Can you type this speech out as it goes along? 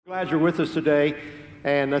Glad you're with us today,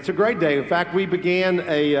 and it's a great day. In fact, we began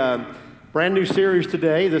a brand new series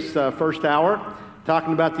today, this first hour,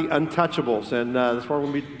 talking about the untouchables, and that's what we're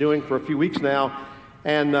going to be doing for a few weeks now.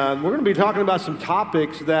 And we're going to be talking about some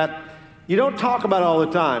topics that you don't talk about all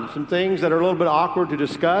the time, some things that are a little bit awkward to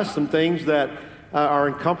discuss, some things that are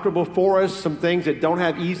uncomfortable for us, some things that don't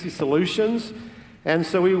have easy solutions. And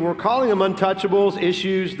so we were calling them untouchables,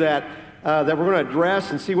 issues that we're going to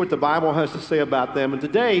address and see what the Bible has to say about them. And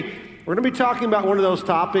today, we're going to be talking about one of those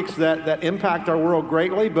topics that impact our world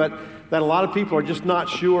greatly, but that a lot of people are just not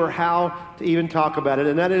sure how to even talk about it,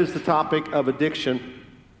 and that is the topic of addiction.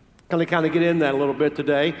 I'm going to kind of get in that a little bit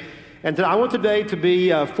today. And I want today to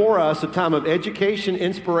be, for us, a time of education,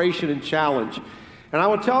 inspiration, and challenge. And I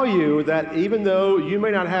will tell you that even though you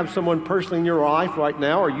may not have someone personally in your life right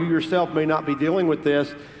now, or you yourself may not be dealing with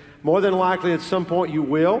this, more than likely at some point you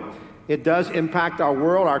will. It does impact our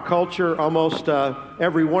world, our culture, almost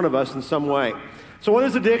every one of us in some way. So what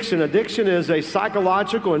is addiction? Addiction is a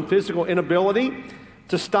psychological and physical inability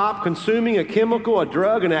to stop consuming a chemical, a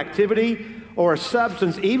drug, an activity, or a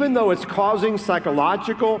substance, even though it's causing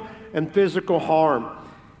psychological and physical harm.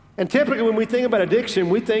 And typically when we think about addiction,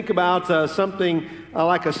 we think about something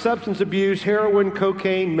like a substance abuse, heroin,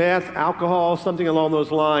 cocaine, meth, alcohol, something along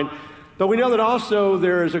those lines. But we know that also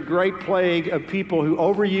there is a great plague of people who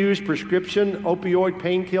overuse prescription opioid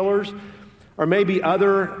painkillers or maybe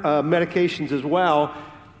other medications as well.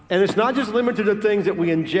 And it's not just limited to things that we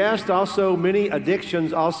ingest. Also, many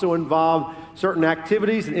addictions also involve certain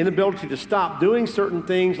activities and inability to stop doing certain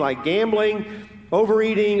things like gambling,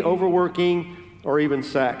 overeating, overworking, or even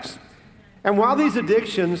sex. And while these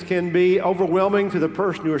addictions can be overwhelming to the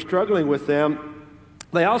person who is struggling with them,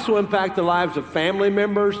 they also impact the lives of family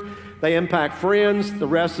members. They impact friends, the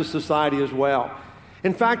rest of society as well.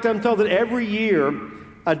 In fact, I'm told that every year,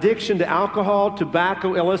 addiction to alcohol,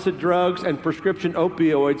 tobacco, illicit drugs, and prescription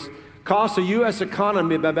opioids costs the U.S.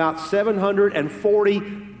 economy about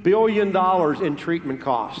 $740 billion in treatment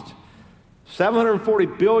costs.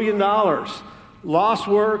 $740 billion. Lost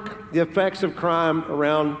work, the effects of crime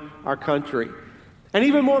around our country. And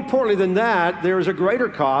even more importantly than that, there is a greater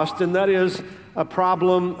cost, and that is a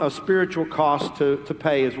problem of spiritual cost to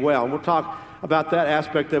pay as well. And we'll talk about that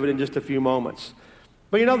aspect of it in just a few moments.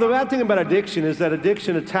 But you know, the bad thing about addiction is that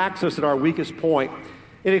addiction attacks us at our weakest point.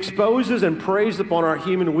 It exposes and preys upon our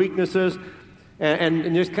human weaknesses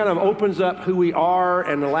and just kind of opens up who we are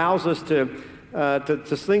and allows us to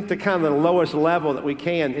sink to kind of the lowest level that we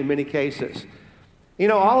can in many cases. You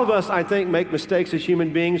know, all of us, I think, make mistakes as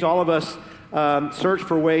human beings. All of us search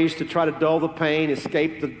for ways to try to dull the pain,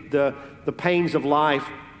 escape the pains of life.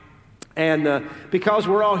 And because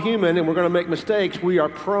we're all human and we're going to make mistakes, we are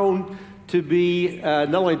prone to be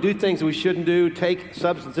not only do things that we shouldn't do, take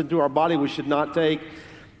substance into our body we should not take,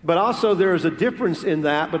 but also there is a difference in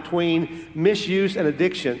that between misuse and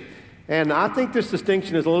addiction. And I think this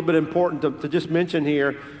distinction is a little bit important to just mention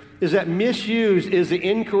here, is that misuse is the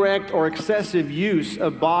incorrect or excessive use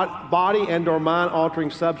of body and or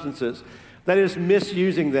mind-altering substances. That is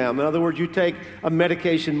misusing them. In other words, you take a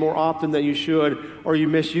medication more often than you should, or you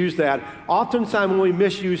misuse that. Oftentimes when we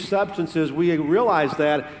misuse substances, we realize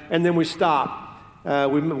that, and then we stop.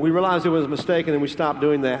 We realize it was a mistake, and then we stop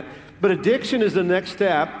doing that. But addiction is the next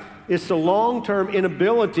step. It's the long-term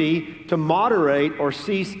inability to moderate or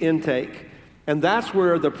cease intake. And that's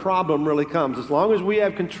where the problem really comes. As long as we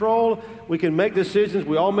have control, we can make decisions.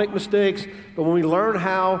 We all make mistakes. But when we learn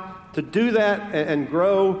how to do that and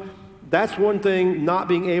grow, that's one thing. Not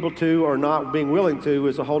being able to or not being willing to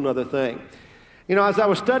is a whole other thing. You know, as I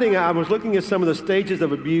was studying, I was looking at some of the stages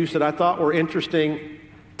of abuse that I thought were interesting.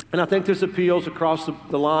 And I think this appeals across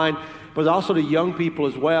the line, but also to young people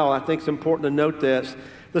as well. I think it's important to note this.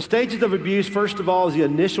 The stages of abuse, first of all, is the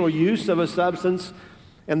initial use of a substance.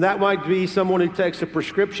 And that might be someone who takes a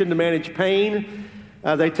prescription to manage pain.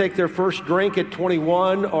 They take their first drink at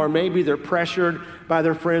 21, or maybe they're pressured by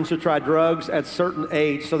their friends to try drugs at a certain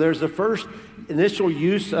age. So there's the first initial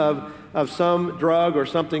use of some drug or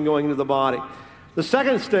something going into the body. The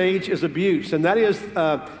second stage is abuse, and that is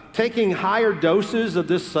taking higher doses of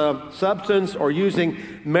this substance or using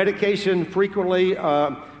medication frequently,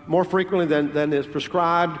 more frequently than is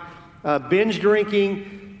prescribed, binge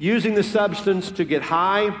drinking, using the substance to get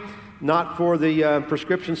high, not for the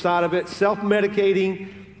prescription side of it,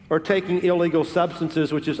 self-medicating, or taking illegal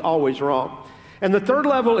substances, which is always wrong. And the third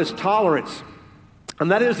level is tolerance. And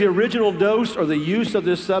that is the original dose or the use of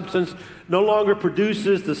this substance no longer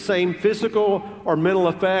produces the same physical or mental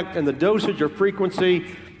effect, and the dosage or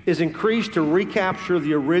frequency is increased to recapture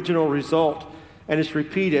the original result, and it's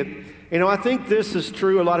repeated. I think this is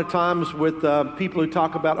true a lot of times with people who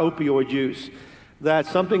talk about opioid use, that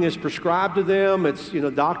something is prescribed to them,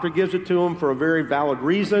 doctor gives it to them for a very valid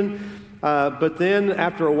reason, but then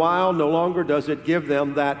after a while, no longer does it give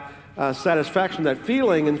them that satisfaction, that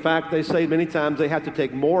feeling. In fact, they say many times they have to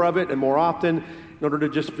take more of it and more often in order to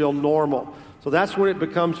just feel normal. So that's when it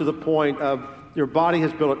becomes to the point of your body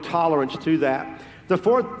has built a tolerance to that. The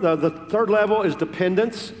third level is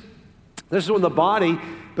dependence. This is when the body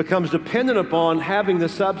becomes dependent upon having the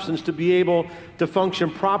substance to be able to function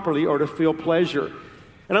properly or to feel pleasure.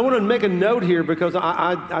 And I want to make a note here because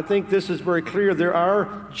I think this is very clear. There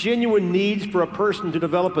are genuine needs for a person to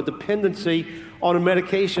develop a dependency on a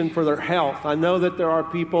medication for their health. I know that there are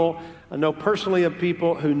people, I know personally of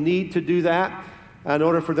people who need to do that in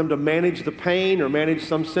order for them to manage the pain or manage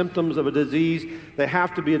some symptoms of a disease. They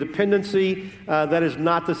have to be a dependency. That is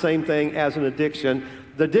not the same thing as an addiction.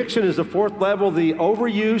 The addiction is the fourth level, the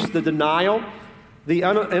overuse, the denial, the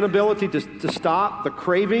inability to stop, the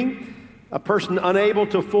craving, a person unable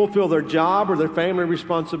to fulfill their job or their family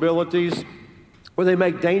responsibilities, where they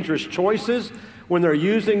make dangerous choices when they're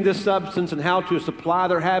using this substance and how to supply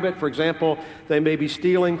their habit. For example, they may be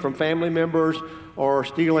stealing from family members or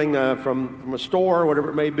stealing from a store, whatever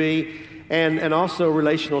it may be. And also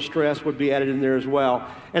relational stress would be added in there as well.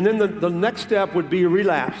 And then the next step would be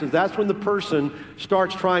relapse. That's when the person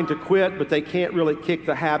starts trying to quit, but they can't really kick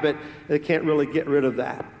the habit. They can't really get rid of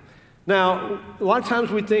that. Now, a lot of times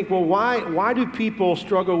we think, well, why do people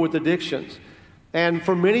struggle with addictions? And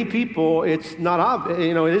for many people, it's not obvious.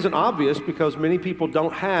 It isn't obvious because many people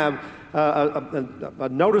don't have a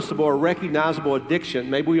noticeable or recognizable addiction.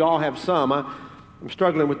 Maybe we all have some. I'm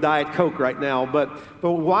struggling with Diet Coke right now, but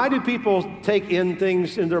why do people take in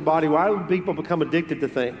things in their body? Why do people become addicted to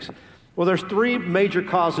things? Well, there's three major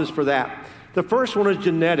causes for that. The first one is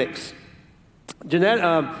genetics.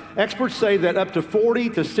 Experts say that up to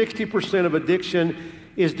 40 to 60% of addiction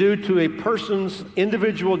is due to a person's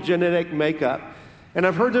individual genetic makeup. And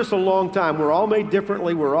I've heard this a long time. We're all made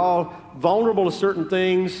differently. We're all vulnerable to certain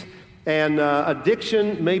things. And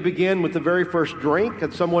addiction may begin with the very first drink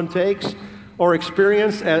that someone takes or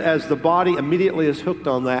experience as the body immediately is hooked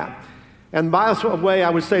on that. And by the way, I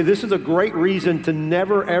would say this is a great reason to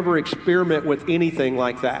never, ever experiment with anything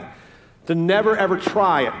like that. To never, ever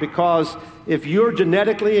try it, because if you're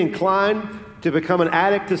genetically inclined to become an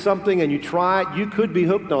addict to something and you try it, you could be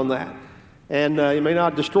hooked on that. And it may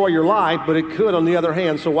not destroy your life, but it could on the other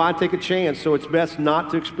hand, so why take a chance? So it's best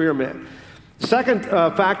not to experiment. Second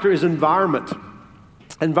factor is environment.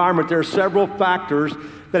 There are several factors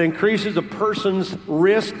that increases a person's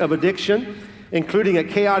risk of addiction, including a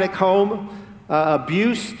chaotic home,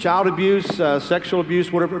 abuse, child abuse, sexual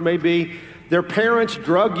abuse, whatever it may be, their parents'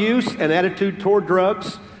 drug use and attitude toward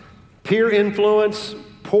drugs, peer influence,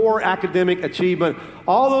 poor academic achievement,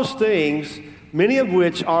 all those things, many of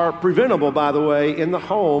which are preventable, by the way, in the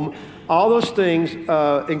home, all those things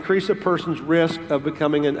increase a person's risk of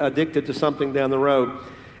becoming addicted to something down the road.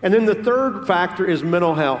 And then the third factor is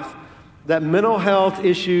mental health. That mental health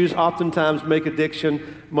issues oftentimes make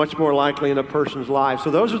addiction much more likely in a person's life.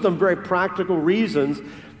 So those are some very practical reasons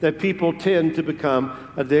that people tend to become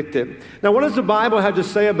addicted. Now, what does the Bible have to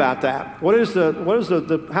say about that? How does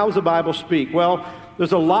the Bible speak? Well,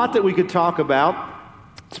 there's a lot that we could talk about.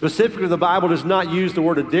 Specifically, the Bible does not use the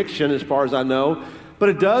word addiction, as far as I know, but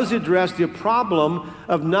it does address the problem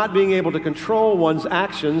of not being able to control one's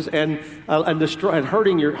actions and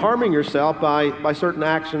harming yourself by certain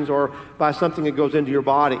actions or by something that goes into your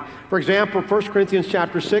body. For example, 1 Corinthians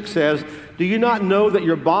chapter 6 says, "Do you not know that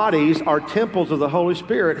your bodies are temples of the Holy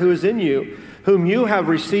Spirit who is in you, whom you have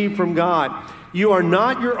received from God? You are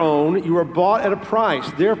not your own, you are bought at a price.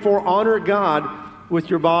 Therefore, honor God with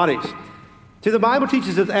your bodies." See, the Bible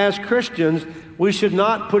teaches us as Christians, we should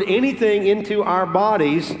not put anything into our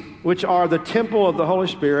bodies, which are the temple of the Holy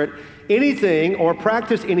Spirit, anything or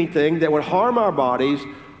practice anything that would harm our bodies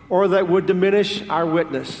or that would diminish our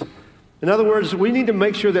witness. In other words, we need to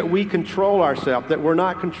make sure that we control ourselves, that we're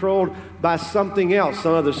not controlled by something else,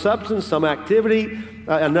 some other substance, some activity,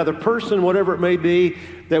 another person, whatever it may be,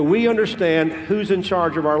 that we understand who's in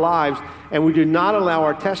charge of our lives, and we do not allow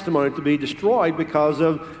our testimony to be destroyed because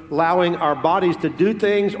of allowing our bodies to do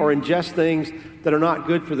things or ingest things that are not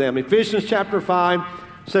good for them. Ephesians chapter 5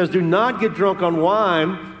 says, "Do not get drunk on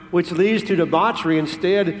wine, which leads to debauchery.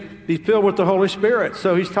 Instead, be filled with the Holy Spirit."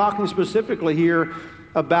 So he's talking specifically here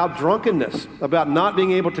about drunkenness, about not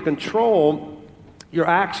being able to control your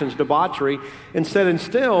actions, debauchery, instead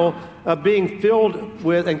of being filled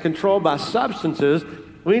with and controlled by substances,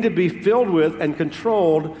 we need to be filled with and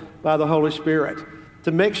controlled by the Holy Spirit.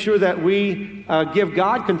 to make sure that we give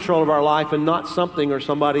God control of our life and not something or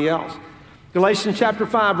somebody else. Galatians chapter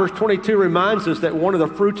 5, verse 22 reminds us that one of the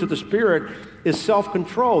fruits of the Spirit is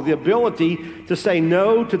self-control, the ability to say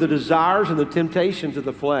no to the desires and the temptations of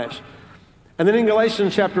the flesh. And then in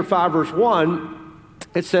Galatians chapter 5, verse 1,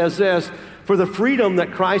 it says this, for the freedom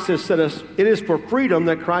that Christ has set us, it is for freedom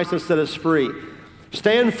that Christ has set us free.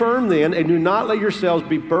 Stand firm then, and do not let yourselves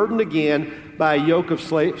be burdened again by a yoke of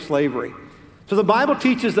slavery. So the Bible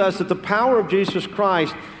teaches us that the power of Jesus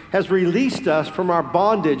Christ has released us from our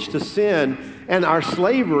bondage to sin and our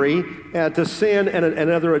slavery to sin and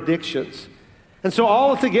other addictions. And so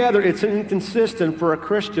altogether, it's inconsistent for a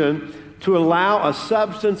Christian to allow a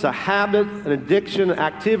substance, a habit, an addiction,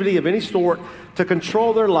 activity of any sort to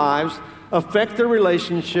control their lives, affect their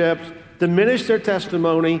relationships, diminish their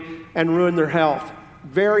testimony, and ruin their health.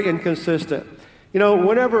 Very inconsistent. You know,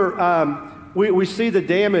 whenever we see the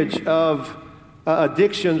damage of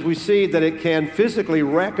addictions, we see that it can physically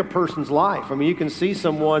wreck a person's life. I mean, you can see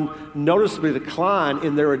someone noticeably decline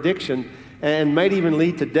in their addiction and may even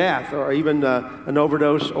lead to death or even an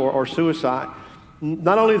overdose or suicide.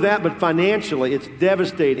 Not only that, but financially, it's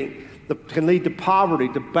devastating. It can lead to poverty,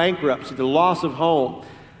 to bankruptcy, to loss of home.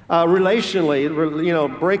 Relationally, you know,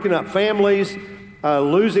 breaking up families,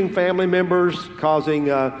 losing family members, causing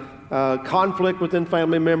conflict within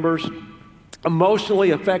family members, emotionally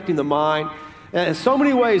affecting the mind. In so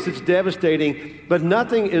many ways, it's devastating, but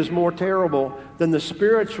nothing is more terrible than the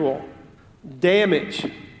spiritual damage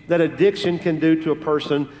that addiction can do to a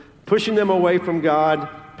person, pushing them away from God,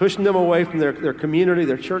 pushing them away from their community,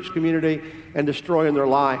 their church community, and destroying their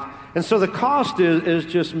life. And so the cost is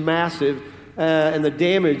just massive, and the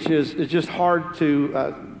damage is just hard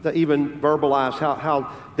to even verbalize how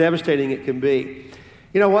devastating it can be.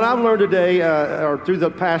 You know, what I've learned today, or through the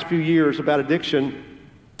past few years about addiction,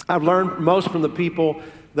 I've learned most from the people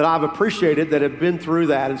that I've appreciated that have been through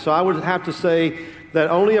that. And so I would have to say that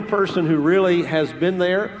only a person who really has been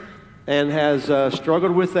there and has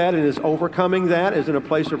struggled with that and is overcoming that, is in a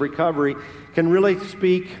place of recovery, can really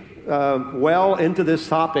speak well into this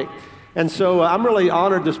topic. And so I'm really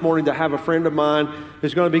honored this morning to have a friend of mine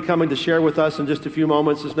who's going to be coming to share with us in just a few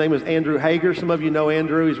moments. His name is Andrew Hager. Some of you know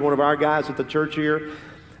Andrew. He's one of our guys at the church here.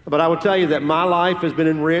 But I will tell you that my life has been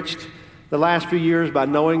enriched the last few years by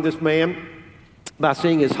knowing this man, by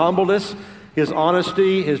seeing his humbleness, his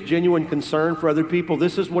honesty, his genuine concern for other people.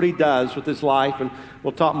 This is what he does with his life, and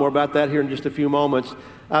we'll talk more about that here in just a few moments.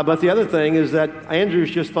 But the other thing is that Andrew's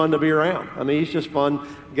just fun to be around. I mean, he's just fun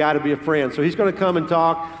guy to be a friend. So he's going to come and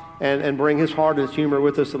talk and bring his heart and his humor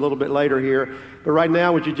with us a little bit later here. But right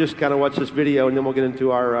now, would you just kind of watch this video, and then we'll get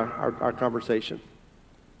into our conversation.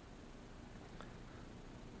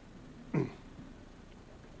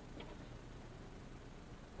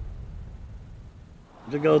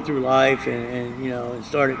 To go through life and you know, and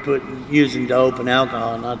started using dope and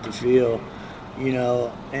alcohol not to feel, you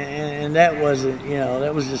know, and that wasn't, you know,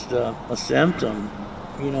 that was just a symptom,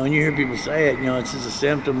 you know, and you hear people say it, you know, it's just a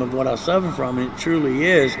symptom of what I suffer from, and it truly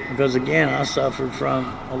is, because again, I suffered from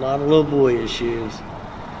a lot of little boy issues,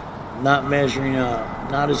 not measuring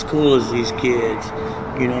up, not as cool as these kids,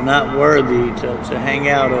 you know, not worthy to hang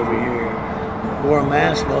out over here, wore a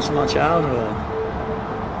mask most of my childhood.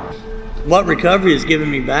 What recovery has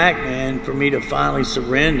given me back, man, for me to finally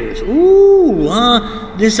surrender. This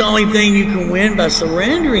is the only thing you can win by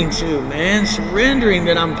surrendering to, man. Surrendering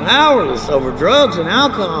that I'm powerless over drugs and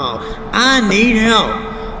alcohol. I need help.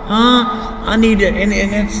 I need to, and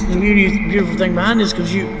that's the beautiful thing behind this,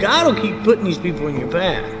 because God will keep putting these people in your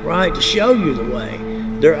path, right, to show you the way.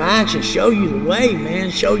 Their actions show you the way,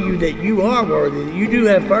 man. Show you that you are worthy, that you do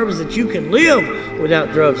have purpose, that you can live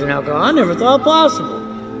without drugs and alcohol. I never thought possible.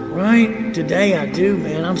 Right? Today I do,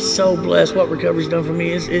 man. I'm so blessed. What recovery's done for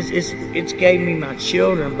me is it's gave me my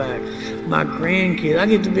children back, my grandkids. I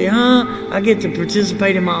get to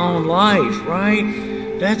participate in my own life,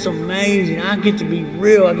 right? That's amazing. I get to be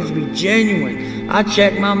real. I get to be genuine. I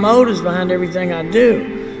check my motives behind everything I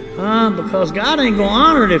do. Because God ain't going to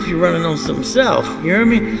honor it if you're running on some self. You hear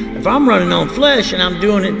me? If I'm running on flesh and I'm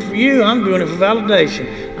doing it for you, I'm doing it for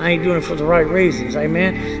validation. I ain't doing it for the right reasons.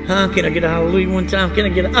 Amen? Can I get a hallelujah one time? Can I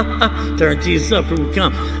get a turn Jesus up, here we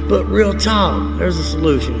come. But real talk, there's a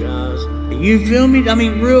solution, guys. You feel me? I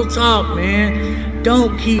mean, real talk, man.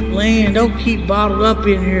 Don't keep laying. Don't keep bottled up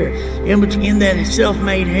in here. In between that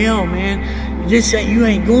self-made hell, man. You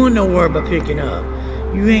ain't going nowhere by picking up.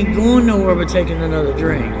 You ain't going nowhere but taking another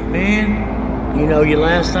drink, man. You know, your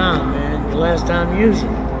last time, man. Your last time using.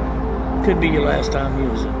 Could be your last time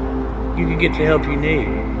using. You can get the help you need,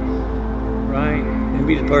 right? And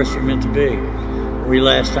be the person you're meant to be. or your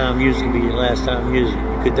last time using could be your last time using.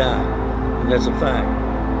 You could die, and that's a fact.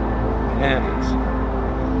 It happens.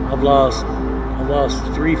 I've lost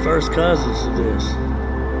 3 first cousins to this.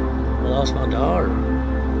 I lost my daughter.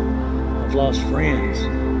 I've lost friends.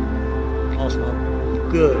 I've lost my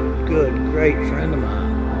good, great friend of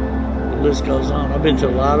mine. The list goes on. I've been to a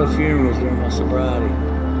lot of funerals during my sobriety.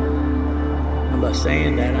 And by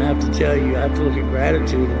saying that, I have to tell you, I have to look at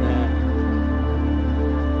gratitude in that.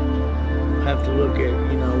 I have to look at,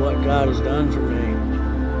 what God has done for me.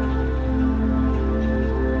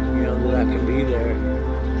 That I can be there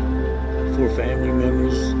for family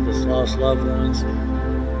members that's lost loved ones.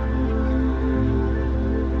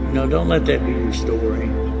 Don't let that be your story.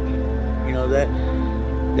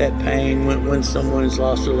 That pain when someone has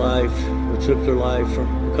lost their life or took their life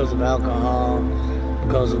because of alcohol,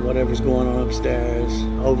 because of whatever's going on upstairs,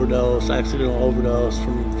 accidental overdose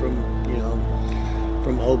from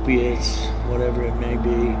opiates, whatever it may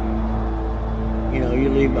be. You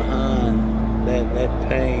leave behind that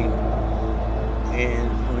pain,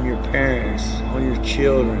 and on your parents, on your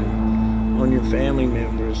children, on your family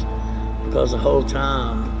members, because the whole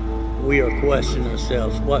time we are questioning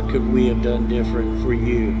ourselves, what could we have done different for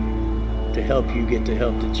you to help you get the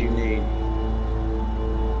help that you need?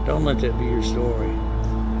 Don't let that be your story.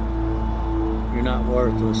 You're not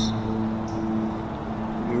worthless.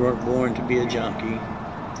 You weren't born to be a junkie.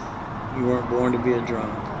 You weren't born to be a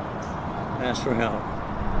drunk. Ask for help.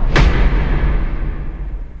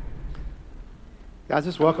 Guys,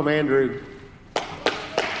 just welcome Andrew.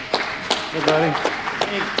 Hey, buddy.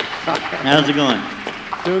 Hey. How's it going?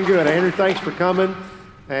 Doing good. Andrew, thanks for coming,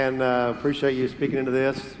 and appreciate you speaking into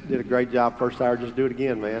this. Did a great job first hour. Just do it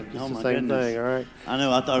again, man. Just the same thing, all right? I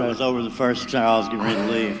know. I thought it was over the first hour. I was getting ready to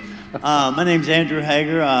leave. My name's Andrew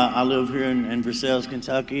Hager. I live here in Versailles,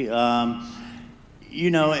 Kentucky.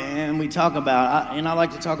 And we talk about, and I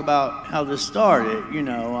like to talk about how this started.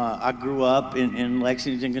 I grew up in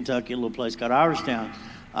Lexington, Kentucky, a little place called Irishtown.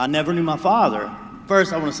 I never knew my father.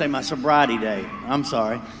 First, I want to say my sobriety day. I'm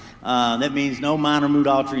sorry. That means no minor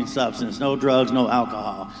mood-altering substance, no drugs, no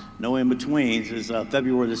alcohol, no in-betweens. It's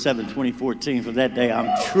February the 7th, 2014. For that day,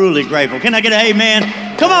 I'm truly grateful. Can I get an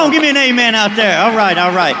amen? Come on, give me an amen out there. All right.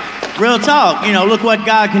 Real talk. Look what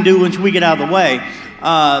God can do once we get out of the way.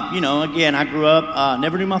 Again, I grew up,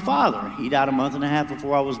 never knew my father. He died a month and a half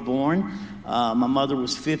before I was born. My mother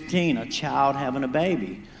was 15, a child having a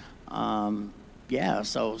baby.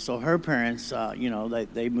 So her parents,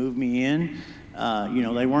 they moved me in.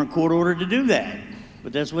 They weren't court ordered to do that,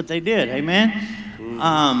 but that's what they did. Amen.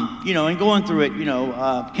 And going through it,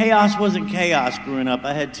 chaos wasn't chaos growing up.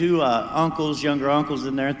 I had 2 younger uncles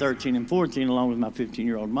in there, 13 and 14, along with my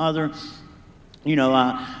 15-year-old mother.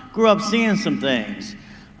 I grew up seeing some things,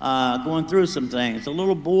 going through some things, the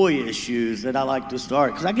little boy issues that I like to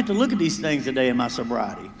start, because I get to look at these things today in my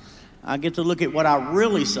sobriety. I get to look at what I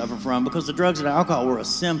really suffer from, because the drugs and alcohol were a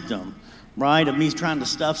symptom, right, of me trying to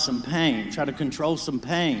stuff some pain, try to control some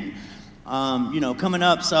pain, coming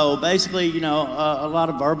up. So basically, a lot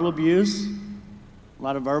of verbal abuse.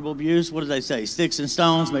 What do they say? Sticks and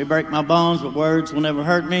stones may break my bones, but words will never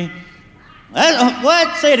hurt me.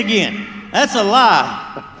 What? Say it again. That's a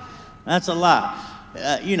lie.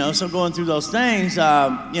 So going through those things,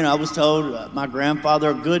 I was told my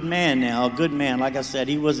grandfather, a good man, like I said,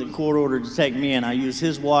 he wasn't court ordered to take me in. I used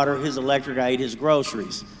his water, his electric, I ate his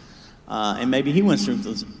groceries. And maybe he went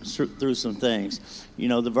through some things.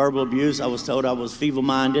 The verbal abuse, I was told I was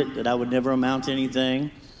feeble-minded, that I would never amount to anything,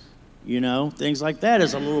 things like that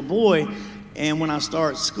as a little boy. And when I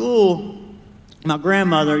started school, my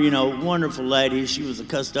grandmother, wonderful lady, she was a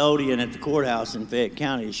custodian at the courthouse in Fayette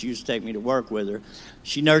County. She used to take me to work with her.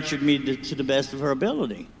 She nurtured me to the best of her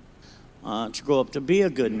ability, to grow up to be a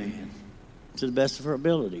good man, to the best of her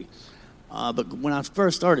ability. But when I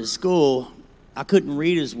first started school, I couldn't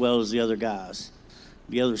read as well as the other guys,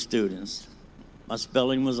 the other students. My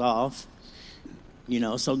spelling was off,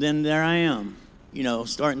 so then there I am,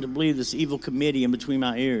 starting to believe this evil committee in between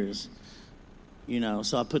my ears.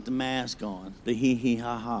 So I put the mask on, the hee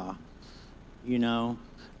ha ha,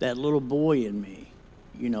 that little boy in me,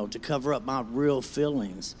 to cover up my real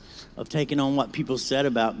feelings of taking on what people said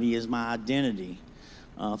about me as my identity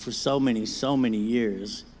for so many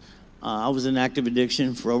years. I was in active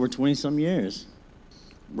addiction for over 20-some years,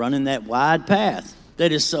 running that wide path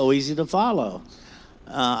that is so easy to follow.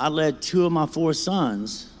 I led 2 of my 4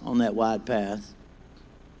 sons on that wide path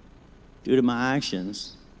due to my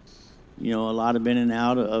actions. A lot have been in and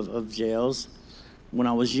out of jails. When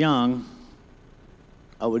I was young,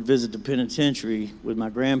 I would visit the penitentiary with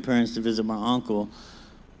my grandparents to visit my uncle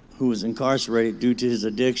who was incarcerated due to his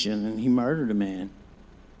addiction, and he murdered a man.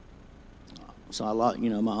 So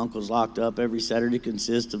my uncle's locked up every Saturday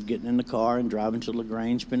consists of getting in the car and driving to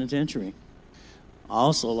LaGrange Penitentiary. I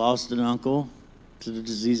also lost an uncle to the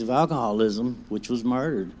disease of alcoholism, which was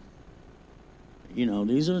murdered.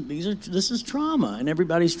 This is trauma, and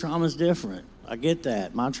everybody's trauma is different. I get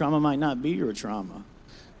that. My trauma might not be your trauma,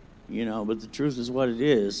 but the truth is what it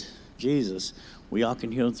is. Jesus. We all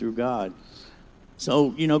can heal through God.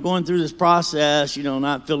 So, going through this process,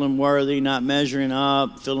 not feeling worthy, not measuring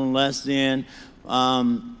up, feeling less than,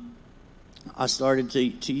 I started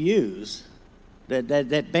to use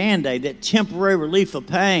that Band-Aid, that temporary relief of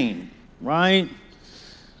pain, right?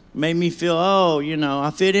 Made me feel,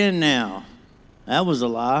 I fit in now. That was a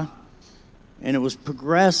lie. And it was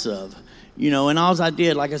progressive. And all I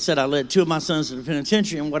did, like I said, I led 2 of my sons to the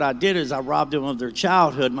penitentiary, and what I did is I robbed them of their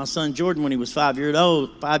childhood. My son Jordan, when he was 5 years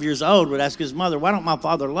old, would ask his mother, "Why don't my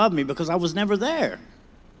father love me?" Because I was never there.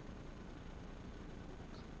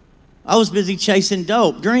 I was busy chasing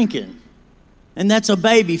dope, drinking. And that's a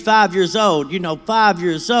baby, 5 years old. 5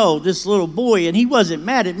 years old, this little boy, and he wasn't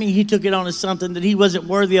mad at me. He took it on as something that he wasn't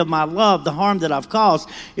worthy of my love, the harm that I've caused.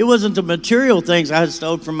 It wasn't the material things I had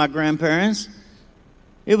stolen from my grandparents.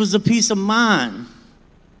 It was a peace of mind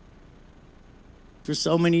for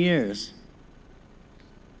so many years.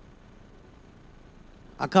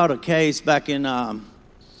 I caught a case back in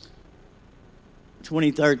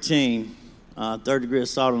 2013, third-degree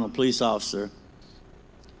assault on a police officer.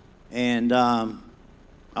 And I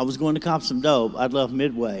was going to cop some dope. I'd left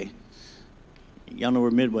Midway. Y'all know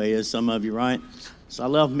where Midway is, some of you, right? So I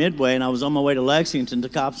left Midway, and I was on my way to Lexington to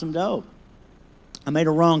cop some dope. I made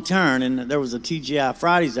a wrong turn, and there was a TGI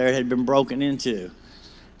Fridays there that had been broken into.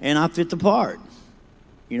 And I fit the part.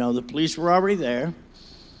 The police were already there.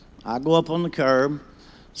 I go up on the curb.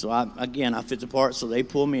 So, I fit the part, so they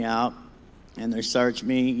pull me out, and they search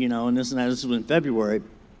me, and this and that. This was in February.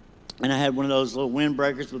 And I had one of those little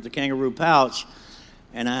windbreakers with the kangaroo pouch.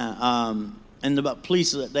 And and the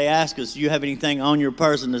police, they ask us, "Do you have anything on your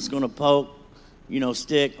person that's going to poke,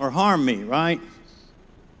 stick, or harm me," right?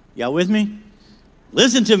 Y'all with me?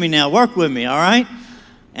 Listen to me now. Work with me, all right?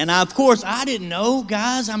 And of course, I didn't know,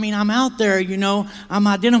 guys. I'm out there, I'm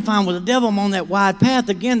identifying with the devil. I'm on that wide path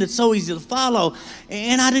again that's so easy to follow.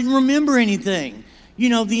 And I didn't remember anything,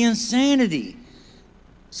 the insanity.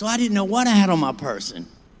 So I didn't know what I had on my person.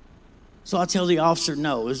 So I tell the officer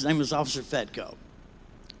no. His name was Officer Fetco.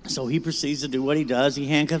 So he proceeds to do what he does. He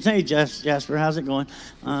handcuffs. "Hey, Jasper, how's it going?"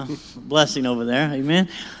 Blessing over there. Amen.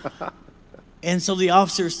 And so the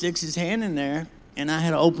officer sticks his hand in there, and I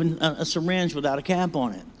had to open a syringe without a cap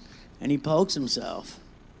on it. And he pokes himself.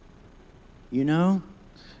 Now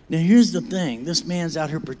here's the thing. This man's out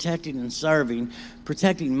here protecting and serving,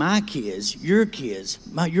 protecting my kids, your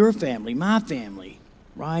family, my family,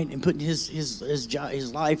 right? And putting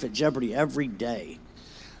his life at jeopardy every day.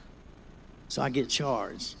 So I get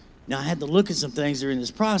charged. Now, I had to look at some things during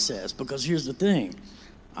this process, because here's the thing.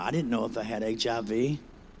 I didn't know if I had HIV.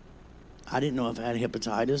 I didn't know if I had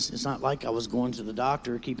hepatitis. It's not like I was going to the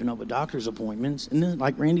doctor, keeping up with doctor's appointments. And then,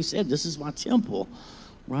 like Randy said, this is my temple,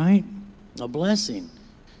 right? A blessing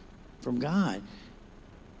from God.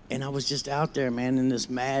 And I was just out there, man, in this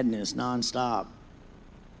madness nonstop.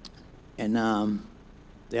 And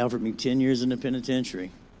they offered me 10 years in the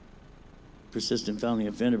penitentiary. Persistent felony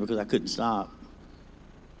offender, because I couldn't stop.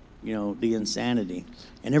 The insanity.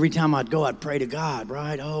 And every time I'd go, I'd pray to God,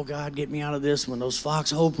 right? "Oh, God, get me out of this one." Those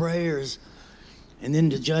foxhole prayers. And then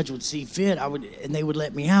the judge would see fit. And they would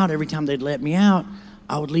let me out. Every time they'd let me out,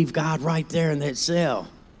 I would leave God right there in that cell.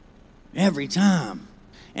 Every time.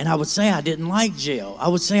 And I would say I didn't like jail. I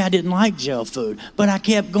would say I didn't like jail food. But I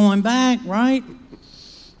kept going back, right?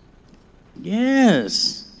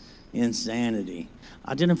 Yes. Insanity.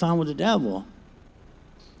 Identifying with the devil.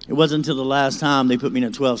 It wasn't until the last time they put me in a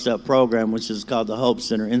 12-step program, which is called the Hope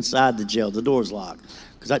Center, inside the jail. The door's locked,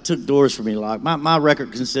 because I took doors for me locked. My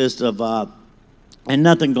record consists of, and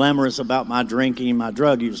nothing glamorous about my drinking, my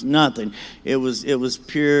drug use, nothing. It was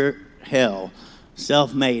pure hell,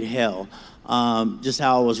 self-made hell. Just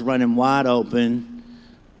how I was running wide open,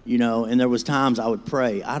 and there was times I would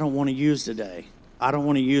pray, "I don't want to use today. I don't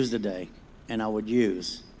want to use today." And I would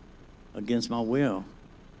use against my will.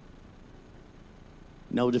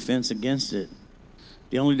 No defense against it.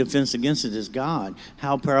 The only defense against it is God.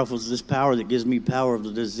 How powerful is this power that gives me power of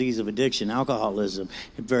the disease of addiction, alcoholism?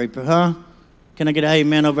 Can I get an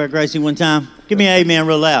amen over at Gracie one time? Give me an amen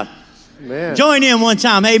real loud. Amen. Join in one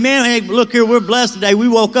time. Amen. Hey, look here, we're blessed today. We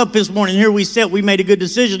woke up this morning. Here we sit. We made a good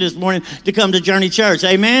decision this morning to come to Journey Church.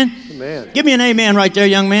 Amen. Amen. Give me an amen right there,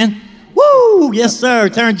 young man. Woo! Yes, sir.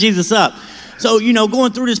 Turn Jesus up. So,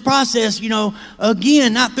 going through this process,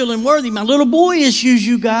 again, not feeling worthy. My little boy issues,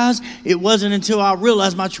 you guys. It wasn't until I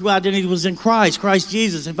realized my true identity was in Christ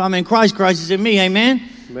Jesus. If I'm in Christ, Christ is in me. Amen?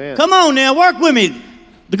 Amen. Come on now, work with me.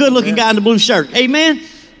 The good-looking guy in the blue shirt. Amen?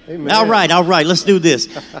 Amen. All right. Let's do this.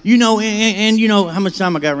 And how much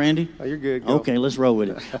time I got, Randy? Oh, you're good. Go. Okay, let's roll with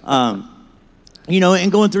it.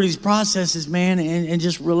 And going through these processes, man, and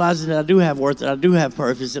just realizing that I do have worth, that I do have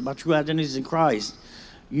purpose, that my true identity is in Christ,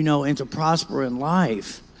 and to prosper in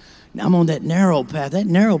life. Now I'm on that narrow path. That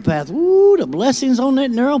narrow path, ooh, the blessings on that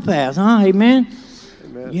narrow path, huh? Amen?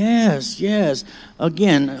 Amen. Yes.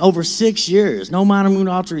 Again, over 6 years, no minor moon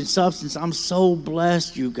altering substance. I'm so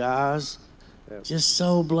blessed, you guys. Yep. Just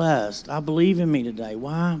so blessed. I believe in me today.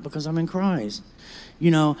 Why? Because I'm in Christ.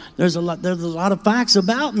 There's a lot of facts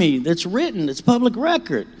about me that's written. It's public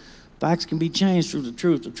record. Facts can be changed through the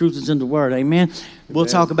truth. The truth is in the Word. Amen. We'll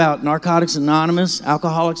talk about Narcotics Anonymous,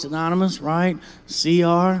 Alcoholics Anonymous, right?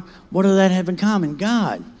 CR. What do that have in common?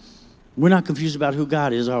 God. We're not confused about who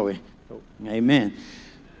God is, are we? Nope. Amen.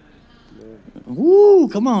 Woo,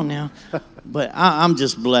 come on now. But I'm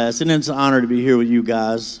just blessed, and it's an honor to be here with you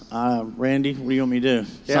guys. Randy, what do you want me to do?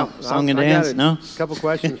 Song and dance? I got No? a couple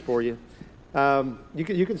questions for you.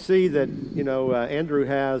 You can see that, Andrew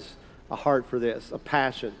has a heart for this, a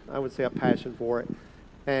passion. I would say a passion for it.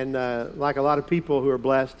 And like a lot of people who are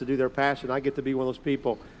blessed to do their passion, I get to be one of those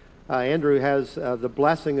people. Andrew has the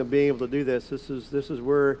blessing of being able to do this. This is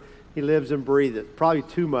where he lives and breathes it. Probably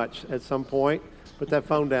too much at some point. Put that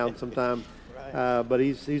phone down sometime. But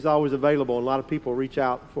he's always available, and a lot of people reach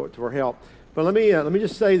out for help. But let me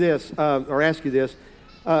just say this, or ask you this: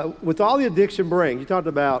 with all the addiction brings, you talked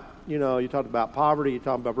about poverty, you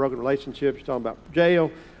talked about broken relationships, you talked about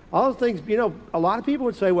jail, all those things. A lot of people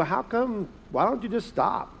would say, well, why don't you just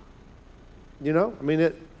stop?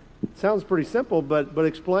 It sounds pretty simple, but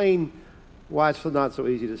explain why it's not so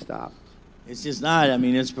easy to stop. It's just not.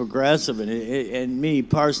 It's progressive, and me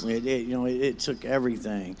personally, it took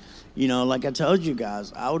everything. Like I told you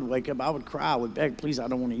guys, I would wake up, I would cry, I would beg, please, I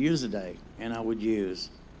don't want to use today, and I would use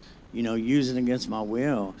it against my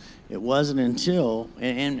will. It wasn't until,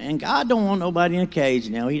 and God don't want nobody in a cage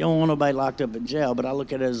now. He don't want nobody locked up in jail, but I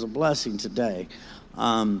look at it as a blessing today.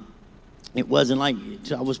 It wasn't like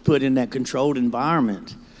I was put in that controlled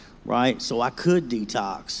environment, right? So I could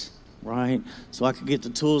detox, right? So I could get the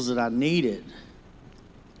tools that I needed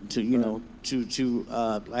to, to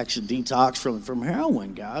actually detox from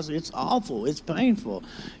heroin, guys. It's awful. It's painful.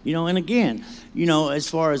 And again, as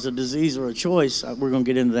far as a disease or a choice, we're going to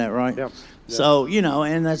get into that, right? Yeah. So,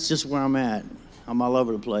 and that's just where I'm at. I'm all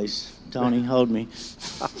over the place. Tony, hold me.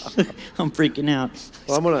 I'm freaking out.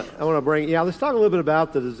 Well, I want to bring, let's talk a little bit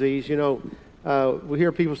about the disease. We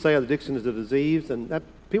hear people say addiction is a disease, and that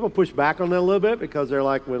people push back on that a little bit because they're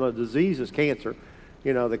like, well, a disease is cancer,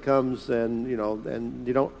 that comes and,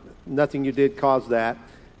 and nothing you did caused that.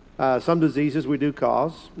 Some diseases we do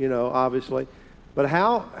cause, obviously. But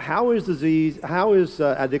how is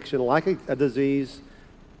addiction like a disease?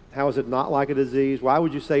 How is it not like a disease? Why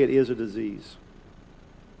would you say it is a disease?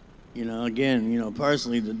 Again,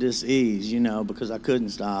 personally, the dis-ease, because I couldn't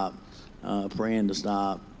stop praying to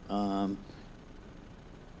stop. And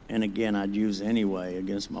again, I'd use anyway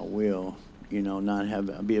against my will,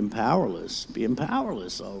 being powerless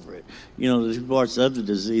over it. The two parts of the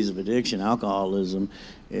disease of addiction, alcoholism,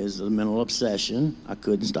 is the mental obsession. I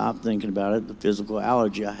couldn't stop thinking about it. The physical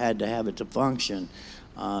allergy, I had to have it to function.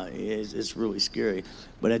 It's really scary.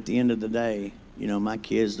 But at the end of the day, my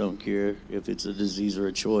kids don't care if it's a disease or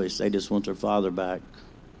a choice. They just want their father back.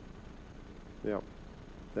 Yeah,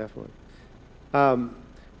 definitely.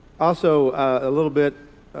 Also, a little bit,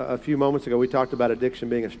 a few moments ago, we talked about addiction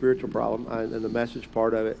being a spiritual problem and the message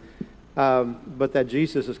part of it. But that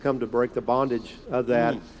Jesus has come to break the bondage of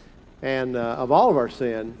that and of all of our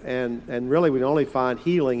sin. And really, we can only find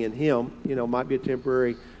healing in Him. Might be a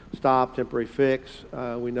temporary stop, temporary fix.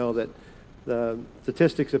 We know that the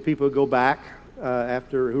statistics of people who go back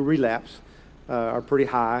who relapse are pretty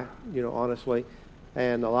high, honestly.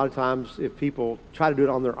 And a lot of times, if people try to do it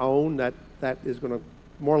on their own, that is going to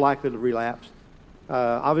more likely to relapse.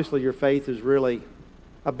 Obviously, your faith is really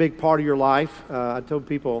a big part of your life. I told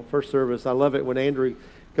people first service, I love it when Andrew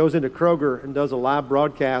goes into Kroger and does a live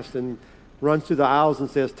broadcast and runs through the aisles and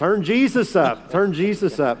says, "Turn Jesus up, turn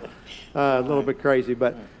Jesus up." A little bit crazy,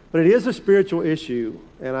 but it is a spiritual issue,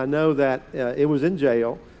 and I know that it was in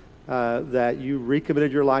jail that you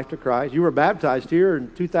recommitted your life to Christ. You were baptized here in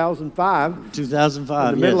 2005.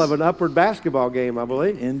 2005, in the middle of an Upward basketball game, I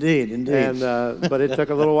believe. Indeed. And but it took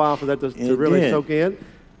a little while for that to really soak in.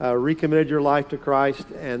 Recommitted your life to Christ,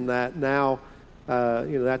 and that now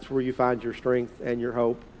that's where you find your strength and your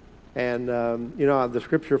hope. And, the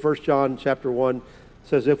scripture, 1 John chapter 1,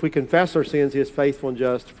 says, if we confess our sins, he is faithful and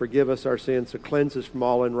just to forgive us our sins, to cleanse us from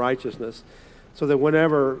all unrighteousness. So that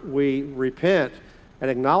whenever we repent and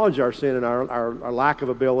acknowledge our sin and our lack of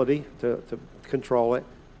ability to control it,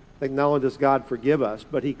 not only does God forgive us,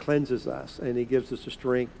 but he cleanses us and he gives us the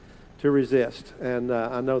strength to resist. And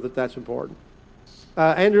I know that that's important.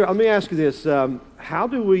 Andrew, let me ask you this. How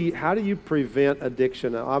do you prevent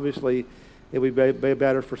addiction? Now, obviously, it would be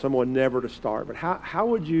better for someone never to start. But how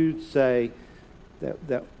would you say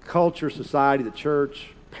that culture, society, the church,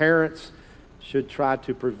 parents should try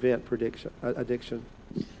to prevent addiction?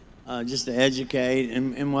 Just to educate,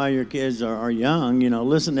 and while your kids are young,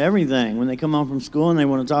 listen to everything. When they come home from school and they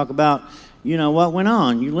want to talk about, what went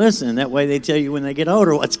on, you listen. That way they tell you when they get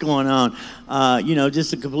older what's going on.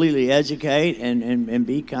 Just to completely educate and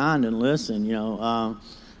be kind and listen.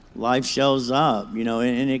 Life shows up,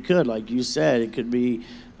 and it could, like you said, it could be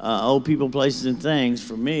old people, places, and things.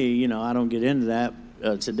 For me, I don't get into that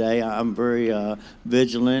today. I'm very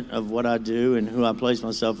vigilant of what I do and who I place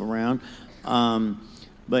myself around.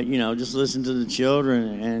 But just listen to the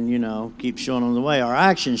children and keep showing them the way. Our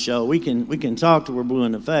actions show. We can talk till we're blue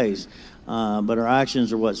in the face, but our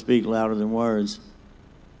actions are what speak louder than words.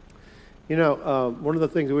 One of the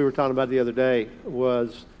things that we were talking about the other day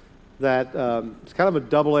was that it's kind of a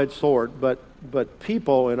double-edged sword, but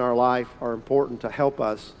people in our life are important to help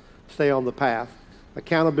us stay on the path.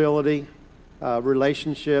 Accountability,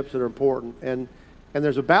 relationships that are important, and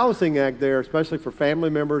there's a balancing act there, especially for family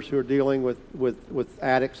members who are dealing with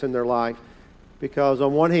addicts in their life, because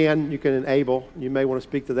on one hand you can enable. You may want to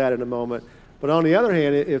speak to that in a moment, but on the other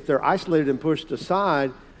hand, if they're isolated and pushed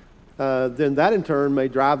aside, then that in turn may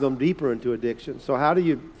drive them deeper into addiction. So how do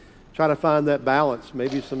you try to find that balance?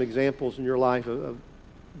 Maybe some examples in your life of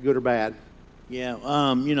good or bad. Yeah,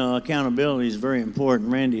 accountability is very important.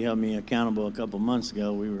 Randy held me accountable a couple months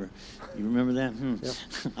ago. You remember that?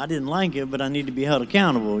 Yep. I didn't like it, but I need to be held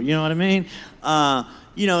accountable. You know what I mean?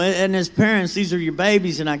 And as parents, these are your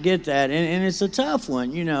babies, and I get that. And it's a tough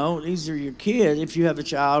one, These are your kids, if you have a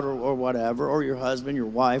child or whatever, or your husband, your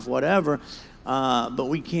wife, whatever. But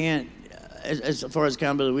we can't, as far as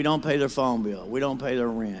accountability, we don't pay their phone bill. We don't pay their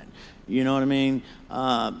rent. You know what I mean?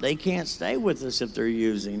 They can't stay with us if they're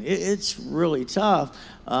using. It's really tough,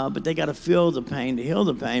 but they got to feel the pain to heal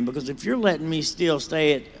the pain, because if you're letting me still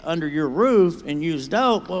stay under your roof and use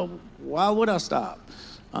dope, well, why would I stop?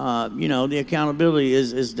 The accountability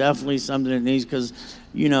is definitely something that needs, because,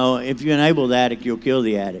 if you enable the addict, you'll kill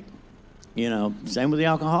the addict. Same with the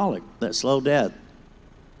alcoholic, that slow death.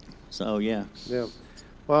 So, yeah. Yeah.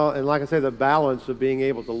 Well, and like I say, the balance of being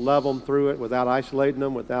able to love them through it without isolating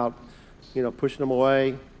them, without pushing them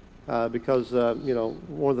away, because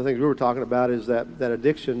one of the things we were talking about is that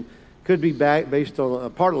addiction could be based on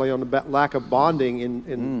partly on the lack of bonding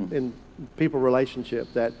in people relationship,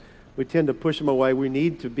 that we tend to push them away. We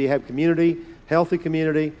need to have community, healthy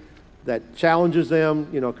community that challenges them,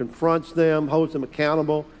 confronts them, holds them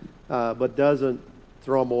accountable, but doesn't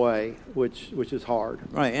throw them away, which is hard.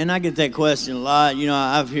 Right, and I get that question a lot.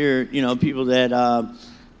 I've heard people that.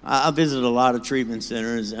 I visit a lot of treatment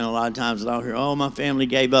centers, and a lot of times I'll hear, my family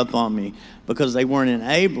gave up on me because they weren't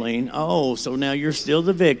enabling. Oh, so now you're still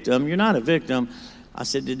the victim. You're not a victim. I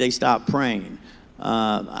said, did they stop praying?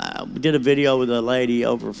 I did a video with a lady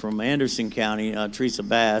over from Anderson County, Teresa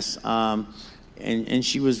Bass, and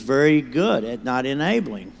she was very good at not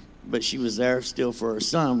enabling, but she was there still for her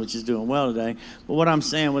son, which is doing well today. But what I'm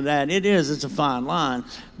saying with that, it's a fine line,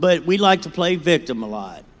 but we like to play victim a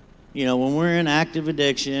lot. When we're in active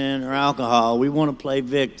addiction or alcohol, we want to play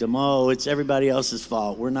victim. Oh, it's everybody else's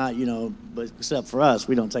fault. We're not, but except for us,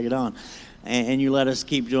 we don't take it on. And you let us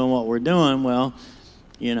keep doing what we're doing, well,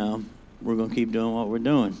 we're going to keep doing what we're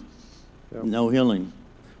doing. Yep. No healing.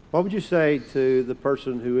 What would you say to the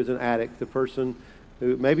person who is an addict, the person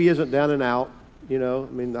who maybe isn't down and out? I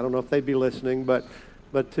don't know if they'd be listening, but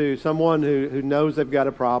to someone who knows they've got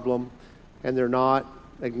a problem and they're not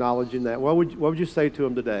acknowledging that, what would you say to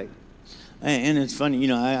them today? And it's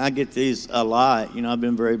funny, I get these a lot. I've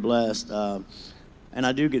been very blessed. And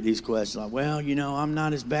I do get these questions like, well, I'm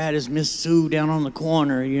not as bad as Miss Sue down on the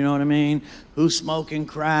corner, you know what I mean? Who's smoking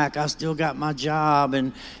crack? I still got my job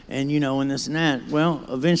and and this and that. Well,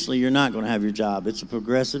 eventually you're not going to have your job. It's a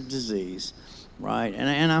progressive disease, right?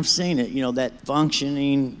 And I've seen it, that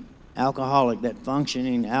functioning alcoholic, that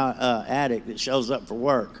functioning addict that shows up for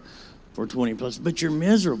work for 20 plus, but you're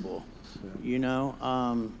miserable,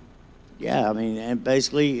 and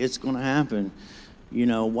basically it's going to happen.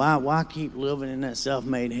 Why keep living in that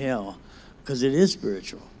self-made hell? Because it is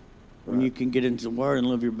spiritual. when you can get into the Word and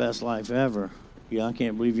live your best life ever. Yeah, I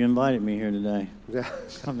can't believe you invited me here today. Yeah.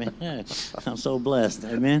 I mean, I'm so blessed.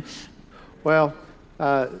 Amen. Well,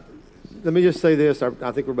 let me just say this.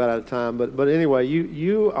 I think we're about out of time. But anyway,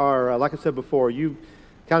 you are, like I said before, you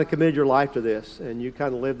kind of committed your life to this, and you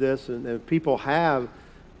kind of live this. And people have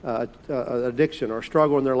an addiction or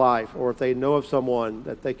struggle in their life, or if they know of someone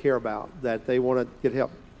that they care about, that they want to get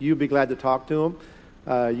help, you'd be glad to talk to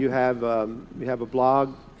them. You have a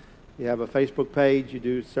blog. You have a Facebook page. You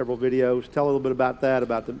do several videos. Tell a little bit about that,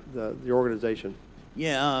 about the organization.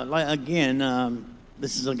 Yeah,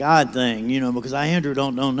 this is a God thing, because Andrew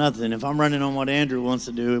don't know nothing. If I'm running on what Andrew wants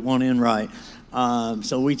to do, it won't end right.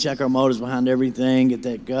 So we check our motives behind everything, get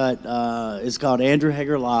that gut. It's called Andrew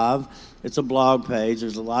Hager Live. It's a blog page.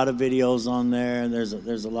 There's a lot of videos on there, and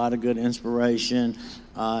there's a lot of good inspiration.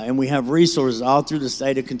 And we have resources all through the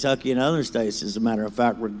state of Kentucky and other states, as a matter of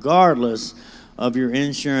fact, regardless of your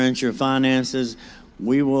insurance, your finances,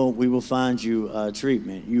 we will find you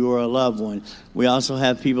treatment. You are a loved one. We also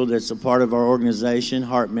have people that's a part of our organization,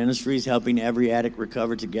 Heart Ministries, helping every addict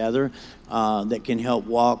recover together, that can help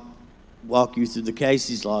walk you through the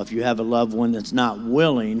Casey's Law if you have a loved one that's not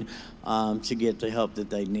willing to get the help that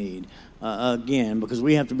they need. Again, because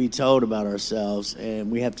we have to be told about ourselves,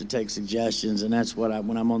 and we have to take suggestions, and that's what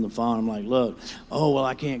when I'm on the phone, I'm like, look,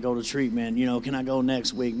 I can't go to treatment, can I go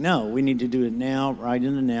next week? No, we need to do it now, right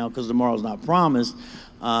in the now, because tomorrow's not promised,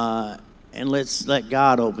 and let's let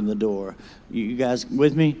God open the door. You guys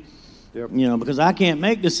with me? Yep. Because I can't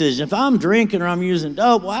make decisions. If I'm drinking or I'm using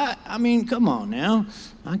dope, I mean, come on now.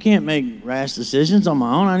 I can't make rash decisions on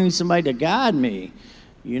my own. I need somebody to guide me,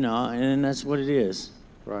 and that's what it is.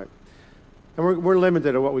 Right. And we're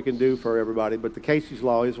limited to what we can do for everybody, but the Casey's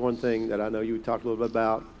Law is one thing that I know you talked a little bit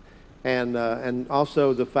about. And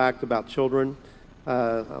also the fact about children.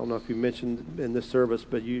 I don't know if you mentioned in this service,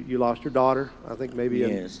 but you lost your daughter, I think maybe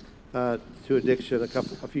yes. To addiction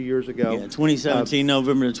a few years ago. Yeah, 2017,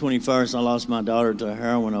 November the 21st, I lost my daughter to a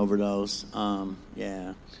heroin overdose.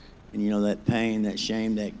 Yeah. And that pain, that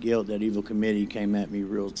shame, that guilt, that evil committee came at me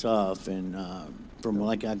real tough. And from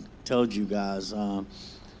like I told you guys,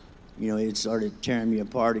 it started tearing me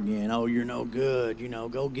apart again. Oh, you're no good.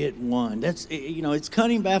 Go get one. That's, it's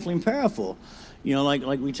cunning, baffling, powerful.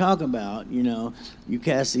 Like we talk about, you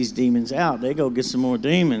cast these demons out. They go get some more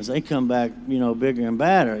demons. They come back, bigger and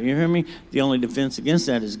badder. You hear me? The only defense against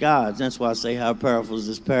that is God's. That's why I say, how powerful is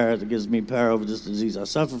this power that gives me power over this disease I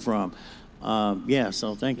suffer from?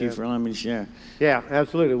 So thank you for allowing me to share. Yeah,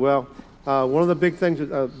 absolutely. Well, one of the big things,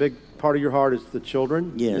 a big part of your heart is the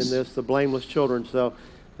children. Yes. In this, the Blameless Children. So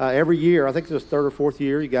every year, I think it's the third or fourth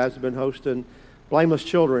year, you guys have been hosting Blameless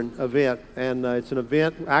Children event. And it's an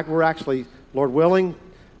event, we're actually, Lord willing,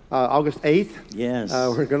 August 8th. Yes.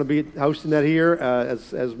 We're going to be hosting that here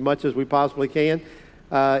as much as we possibly can.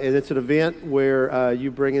 And it's an event where you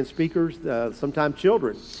bring in speakers. Sometimes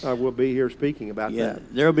children will be here speaking about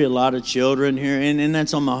that. There'll be a lot of children here, and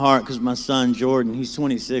that's on my heart because my son Jordan, he's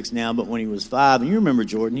 26 now, but when he was 5, and you remember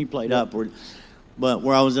Jordan, he played upward. But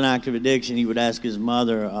where I was in active addiction, he would ask his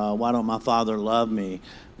mother, why don't my father love me?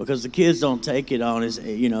 Because the kids don't take it on as,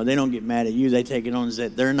 they don't get mad at you. They take it on as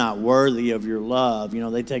that they're not worthy of your love.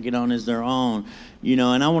 They take it on as their own.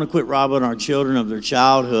 And I want to quit robbing our children of their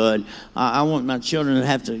childhood. I want my children to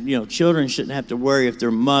have to, children shouldn't have to worry if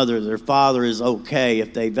their mother, their father is okay,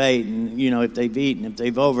 if they've eaten, if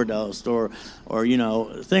they've overdosed or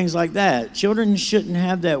things like that. Children shouldn't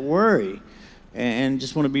have that worry. And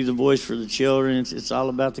just want to be the voice for the children. It's all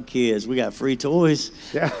about the kids. We got free toys.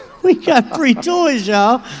 Yeah. We got free toys,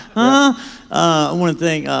 y'all. Huh? Yeah. I want to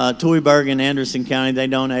thank Toyburg in Anderson County. They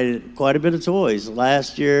donated quite a bit of toys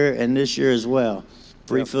last year and this year as well.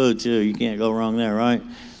 Free food, too. You can't go wrong there, right?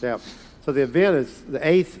 Yeah. So the event is the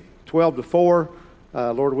 8th, 12 to 4.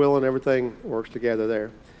 Lord willing, everything works together there.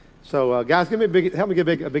 So, guys, help me give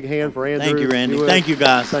a big hand for Andrew. Thank you, Randy. Thank you,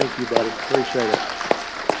 guys. Thank you, buddy. Appreciate it.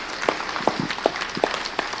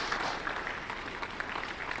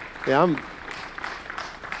 Yeah,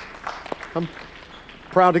 I'm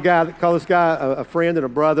proud to call this guy a friend and a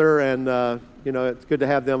brother, and it's good to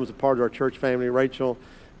have them as a part of our church family. Rachel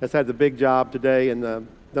has had the big job today and done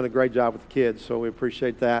a great job with the kids, so we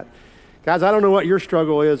appreciate that. Guys, I don't know what your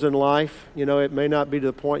struggle is in life. It may not be to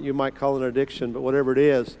the point you might call an addiction, but whatever it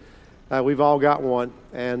is, we've all got one,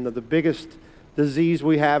 and the biggest disease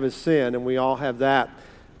we have is sin, and we all have that.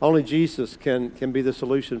 Only Jesus can be the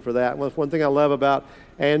solution for that. One thing I love about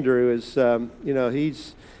Andrew is,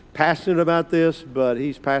 he's passionate about this, but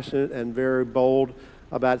he's passionate and very bold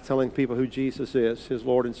about telling people who Jesus is, his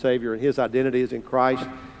Lord and Savior, and his identity is in Christ,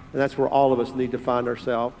 and that's where all of us need to find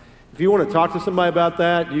ourselves. If you want to talk to somebody about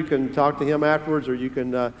that, you can talk to him afterwards, or you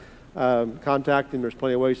can contact him. There's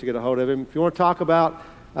plenty of ways to get a hold of him. If you want to talk about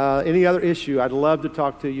any other issue, I'd love to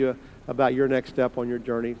talk to you about your next step on your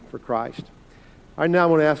journey for Christ. All right, now I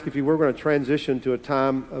want to ask if we're going to transition to a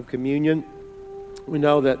time of communion. We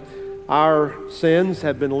know that our sins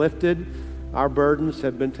have been lifted. Our burdens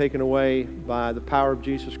have been taken away by the power of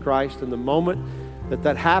Jesus Christ. And the moment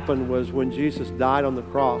that happened was when Jesus died on the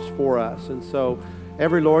cross for us. And so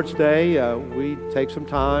every Lord's Day, we take some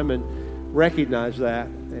time and recognize that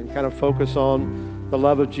and kind of focus on the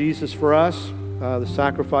love of Jesus for us, the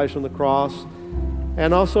sacrifice on the cross,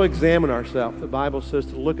 and also examine ourselves. The Bible says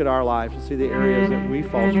to look at our lives and see the areas that we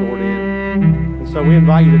fall short in. And so we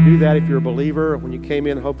invite you to do that if you're a believer. When you came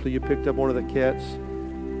in, hopefully you picked up one of the kits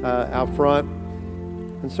out front.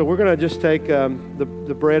 And so we're going to just take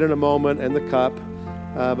the bread in a moment and the cup.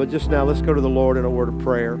 But just now, let's go to the Lord in a word of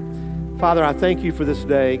prayer. Father, I thank you for this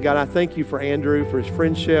day. God, I thank you for Andrew, for his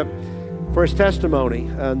friendship, for his testimony,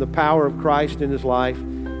 and the power of Christ in his life.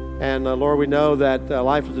 And Lord, we know that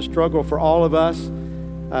life is a struggle for all of us,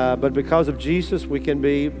 but because of Jesus, we can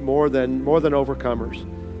be more than overcomers.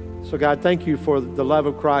 So God, thank you for the love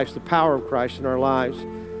of Christ, the power of Christ in our lives.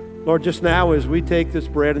 Lord, just now as we take this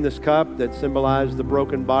bread and this cup that symbolize the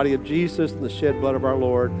broken body of Jesus and the shed blood of our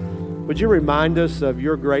Lord, would you remind us of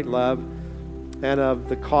your great love and of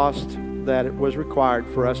the cost that it was required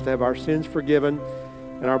for us to have our sins forgiven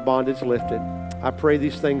and our bondage lifted. I pray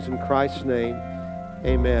these things in Christ's name.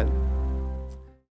 Amen.